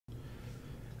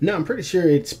Now, I'm pretty sure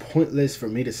it's pointless for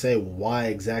me to say why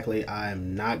exactly I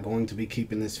am not going to be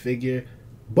keeping this figure,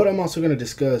 but I'm also going to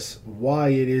discuss why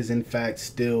it is in fact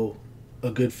still a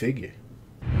good figure.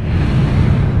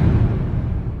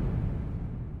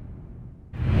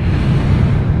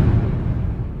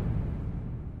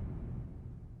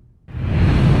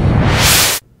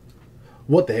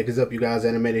 What the heck is up, you guys?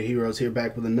 Animated Heroes here,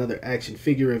 back with another action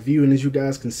figure review. And as you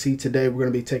guys can see today, we're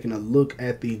going to be taking a look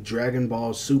at the Dragon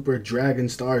Ball Super Dragon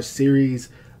Star Series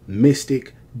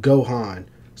Mystic Gohan.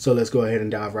 So let's go ahead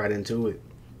and dive right into it.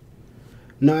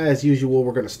 Now, as usual,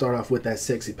 we're going to start off with that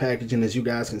sexy packaging. As you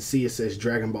guys can see, it says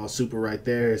Dragon Ball Super right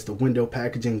there. It's the window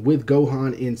packaging with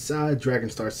Gohan inside. Dragon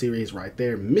Star Series right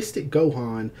there. Mystic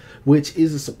Gohan, which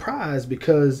is a surprise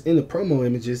because in the promo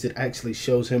images, it actually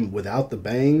shows him without the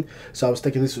bang. So I was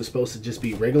thinking this was supposed to just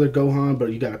be regular Gohan,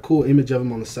 but you got a cool image of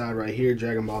him on the side right here.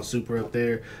 Dragon Ball Super up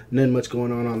there. Nothing much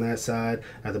going on that side.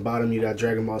 At the bottom, you got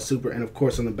Dragon Ball Super. And of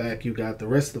course, on the back, you got the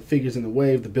rest of the figures in the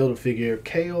wave. The Build-A-Figure,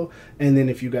 Kale. And then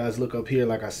if you guys look up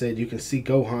here, like I said, you can see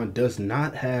Gohan does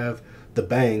not have the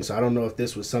bang, so I don't know if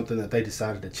this was something that they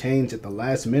decided to change at the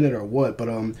last minute or what, but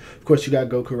of course you got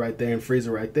Goku right there and Frieza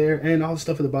right there and all the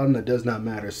stuff at the bottom that does not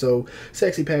matter. So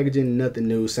sexy packaging, nothing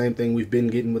new, same thing we've been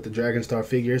getting with the Dragon Star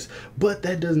figures, but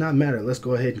that does not matter. Let's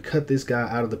go ahead and cut this guy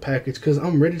out of the package because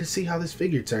I'm ready to see how this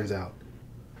figure turns out.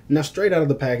 Now, straight out of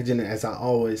the packaging, as I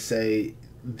always say,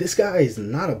 this guy is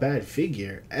not a bad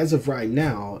figure. As of right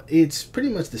now, it's pretty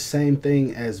much the same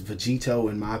thing as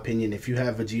Vegito, in my opinion. If you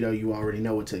have Vegito, you already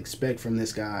know what to expect from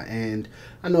this guy. And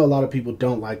I know a lot of people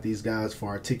don't like these guys for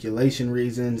articulation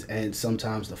reasons and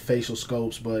sometimes the facial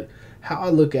sculpts, but how I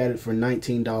look at it, for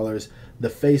 $19, the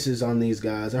faces on these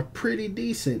guys are pretty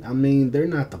decent. I mean, they're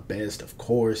not the best, of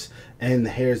course, and the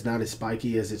hair's not as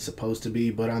spiky as it's supposed to be,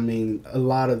 but I mean, a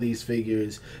lot of these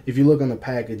figures, if you look on the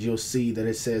package, you'll see that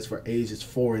it says for ages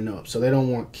 4 and up, so they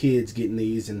don't want kids getting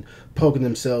these and poking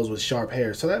themselves with sharp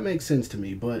hair, so that makes sense to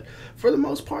me. But for the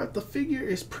most part, the figure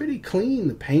is pretty clean.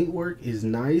 The paintwork is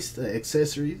nice. The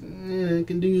accessories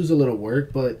can do use a little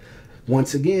work, but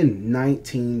once again,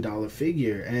 $19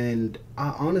 figure, and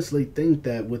I honestly think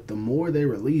that with the more they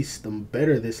release, the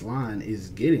better this line is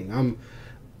getting.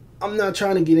 I'm not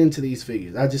trying to get into these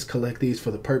figures. I just collect these for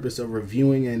the purpose of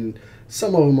reviewing, and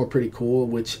some of them are pretty cool,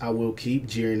 which I will keep.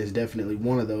 Jiren is definitely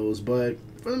one of those, but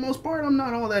for the most part, I'm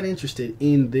not all that interested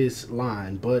in this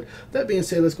line. But that being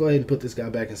said, let's go ahead and put this guy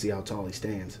back and see how tall he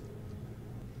stands.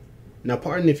 Now,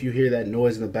 pardon if you hear that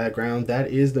noise in the background.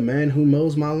 That is the man who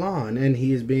mows my lawn, and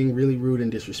he is being really rude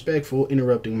and disrespectful,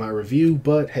 interrupting my review,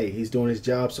 but hey, he's doing his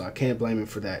job, so I can't blame him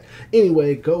for that.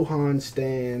 Anyway, Gohan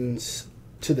stands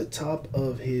to the top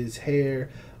of his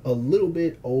hair a little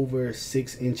bit over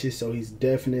 6 inches, so he's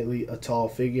definitely a tall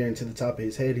figure, and to the top of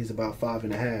his head, he's about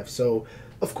 5.5. So,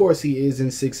 of course, he is in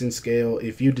 6-inch scale.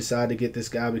 If you decide to get this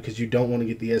guy because you don't want to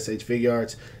get the SH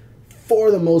Figuarts, for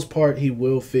the most part, he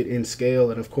will fit in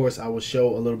scale, and of course, I will show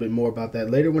a little bit more about that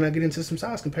later when I get into some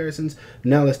size comparisons.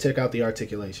 Now, let's check out the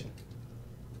articulation.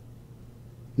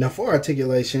 Now, for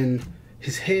articulation,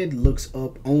 his head looks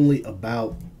up only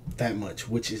about that much,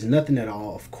 which is nothing at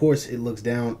all. Of course, it looks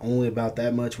down only about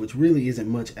that much, which really isn't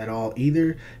much at all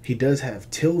either. He does have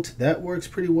tilt. That works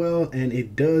pretty well, and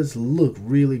it does look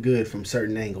really good from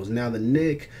certain angles. Now, the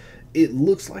neck, it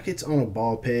looks like it's on a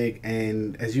ball peg,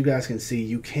 and as you guys can see,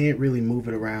 you can't really move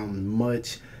it around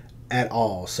much at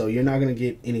all, so you're not going to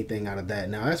get anything out of that.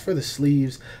 Now, as for the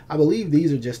sleeves, I believe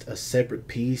these are just a separate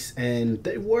piece, and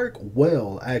they work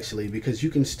well actually, because you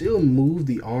can still move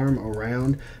the arm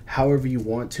around however you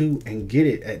want to and get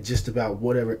it at just about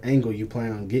whatever angle you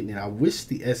plan on getting it. I wish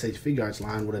the SH Figuarts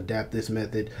line would adapt this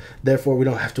method, therefore we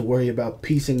don't have to worry about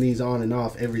piecing these on and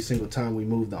off every single time we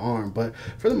move the arm. But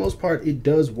for the most part, it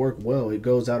does work well. It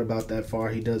goes out about that far.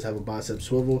 He does have a bicep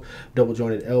swivel, double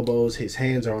jointed elbows, his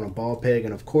hands are on a ball peg,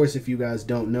 and of course, if you guys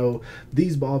don't know,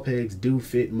 these ball pegs do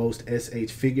fit most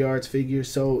SH Figuarts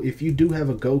figures, so if you do have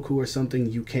a Goku or something,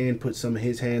 you can put some of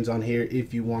his hands on here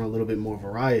if you want a little bit more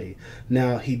variety.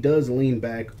 Now, he does lean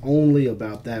back only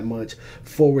about that much,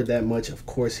 forward that much. Of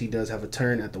course, he does have a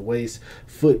turn at the waist,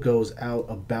 foot goes out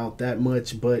about that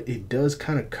much, but it does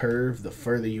kind of curve the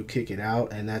further you kick it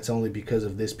out, and that's only because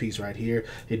of this piece right here.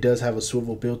 It does have a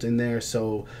swivel built in there,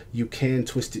 so you can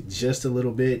twist it just a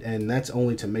little bit, and that's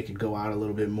only to make it go out a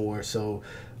little bit more. So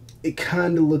it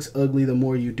kind of looks ugly the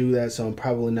more you do that, so I'm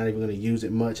probably not even going to use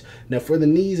it much. Now, for the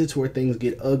knees, it's where things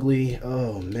get ugly.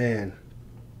 Oh man,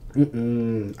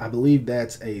 I believe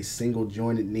that's a single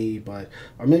jointed knee, but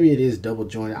or maybe it is double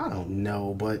jointed, I don't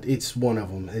know, but it's one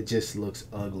of them. It just looks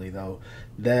ugly though.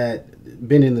 that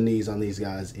bending the knees on these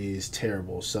guys is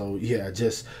terrible. So yeah,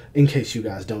 just in case you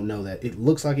guys don't know that, it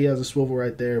looks like he has a swivel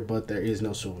right there, but there is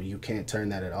no swivel. You can't turn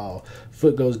that at all.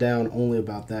 Foot goes down only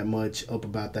about that much, up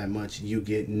about that much. You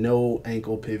get no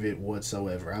ankle pivot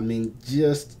whatsoever. I mean,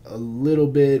 just a little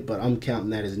bit, but I'm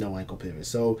counting that as no ankle pivot.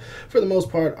 So for the most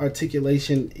part,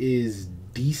 articulation is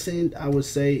decent. I would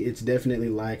say it's definitely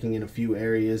lacking in a few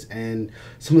areas, and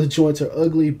some of the joints are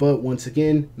ugly, but once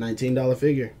again, $19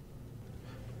 figure.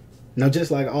 Now,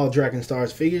 just like all Dragon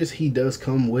Stars figures, he does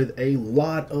come with a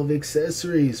lot of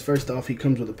accessories. First off, he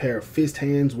comes with a pair of fist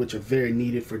hands, which are very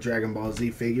needed for Dragon Ball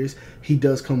Z figures. He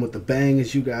does come with the bang,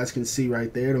 as you guys can see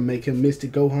right there, to make him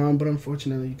Mystic Gohan, but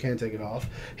unfortunately, you can't take it off.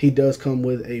 He does come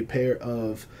with a pair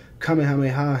of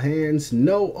Kamehameha hands,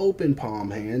 no open palm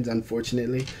hands,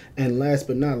 unfortunately. And last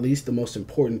but not least, the most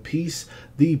important piece,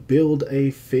 the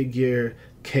Build-A-Figure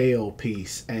KO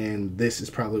piece, and this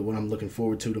is probably what I'm looking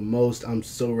forward to the most. I'm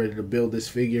so ready to build this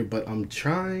figure, but I'm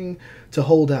trying to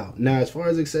hold out. Now, as far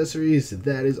as accessories,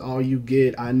 that is all you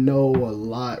get. I know a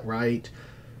lot, right?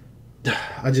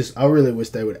 I really wish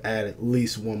they would add at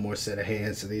least one more set of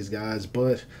hands to these guys,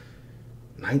 but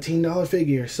 $19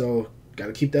 figure, so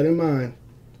gotta keep that in mind.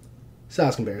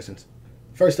 Size comparisons.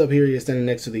 First up here, he is standing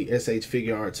next to the SH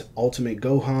Figure Arts Ultimate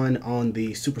Gohan on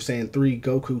the Super Saiyan 3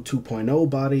 Goku 2.0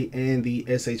 body and the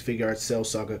SH Figure Arts Cell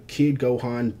Saga Kid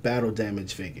Gohan Battle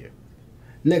Damage figure.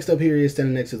 Next up here, he is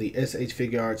standing next to the SH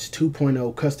Figure Arts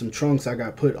 2.0 Custom Trunks I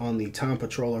got put on the Time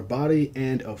Patroller body,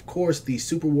 and of course the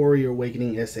Super Warrior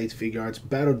Awakening SH Figure Arts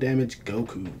Battle Damage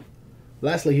Goku.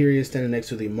 Lastly, here he is standing next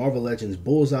to the Marvel Legends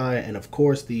Bullseye and of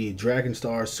course the Dragon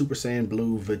Star Super Saiyan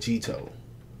Blue Vegito.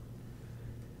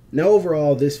 Now,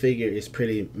 overall, this figure is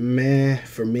pretty meh.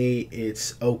 For me,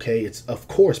 it's okay. It's, of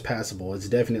course, passable. It's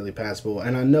definitely passable.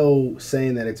 And I know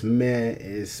saying that it's meh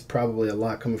is probably a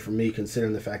lot coming from me,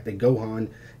 considering the fact that Gohan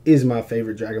is my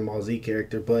favorite Dragon Ball Z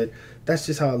character. But that's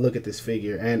just how I look at this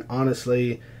figure. And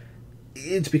honestly,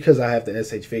 it's because I have the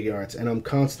SH Figure Arts, and I'm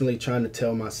constantly trying to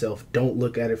tell myself, don't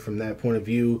look at it from that point of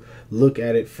view. Look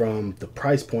at it from the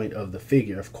price point of the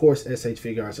figure. Of course, SH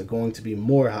Figure Arts are going to be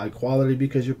more high quality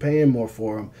because you're paying more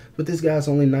for them, but this guy's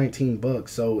only 19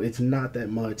 bucks, so it's not that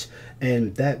much.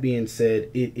 And that being said,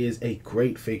 it is a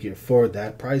great figure for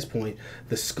that price point.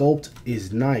 The sculpt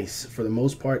is nice. For the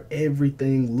most part,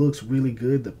 everything looks really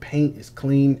good. The paint is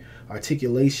clean.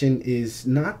 Articulation is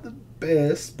not the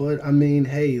best, but I mean,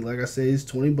 hey, like I said, it's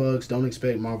 20 bucks. Don't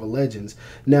expect Marvel Legends.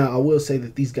 Now, I will say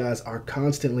that these guys are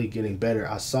constantly getting better.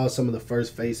 I saw some of the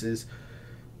first faces,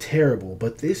 terrible,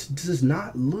 but this does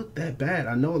not look that bad.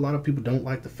 I know a lot of people don't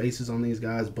like the faces on these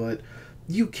guys, but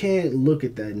you can't look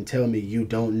at that and tell me you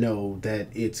don't know that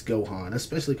it's Gohan,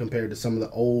 especially compared to some of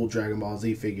the old Dragon Ball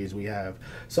Z figures we have.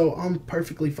 So I'm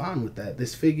perfectly fine with that.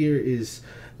 This figure is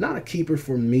not a keeper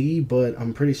for me, but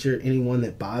I'm pretty sure anyone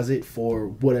that buys it for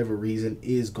whatever reason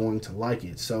is going to like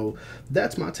it. So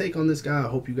that's my take on this guy. I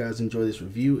hope you guys enjoy this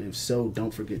review. If so,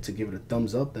 don't forget to give it a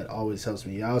thumbs up. That always helps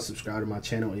me out. Subscribe to my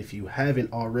channel if you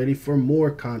haven't already for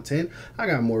more content. I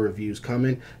got more reviews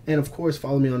coming. And of course,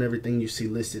 follow me on everything you see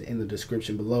listed in the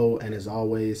description below. And as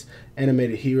always,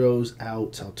 Animated Heroes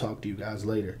out. I'll talk to you guys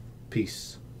later.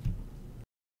 Peace.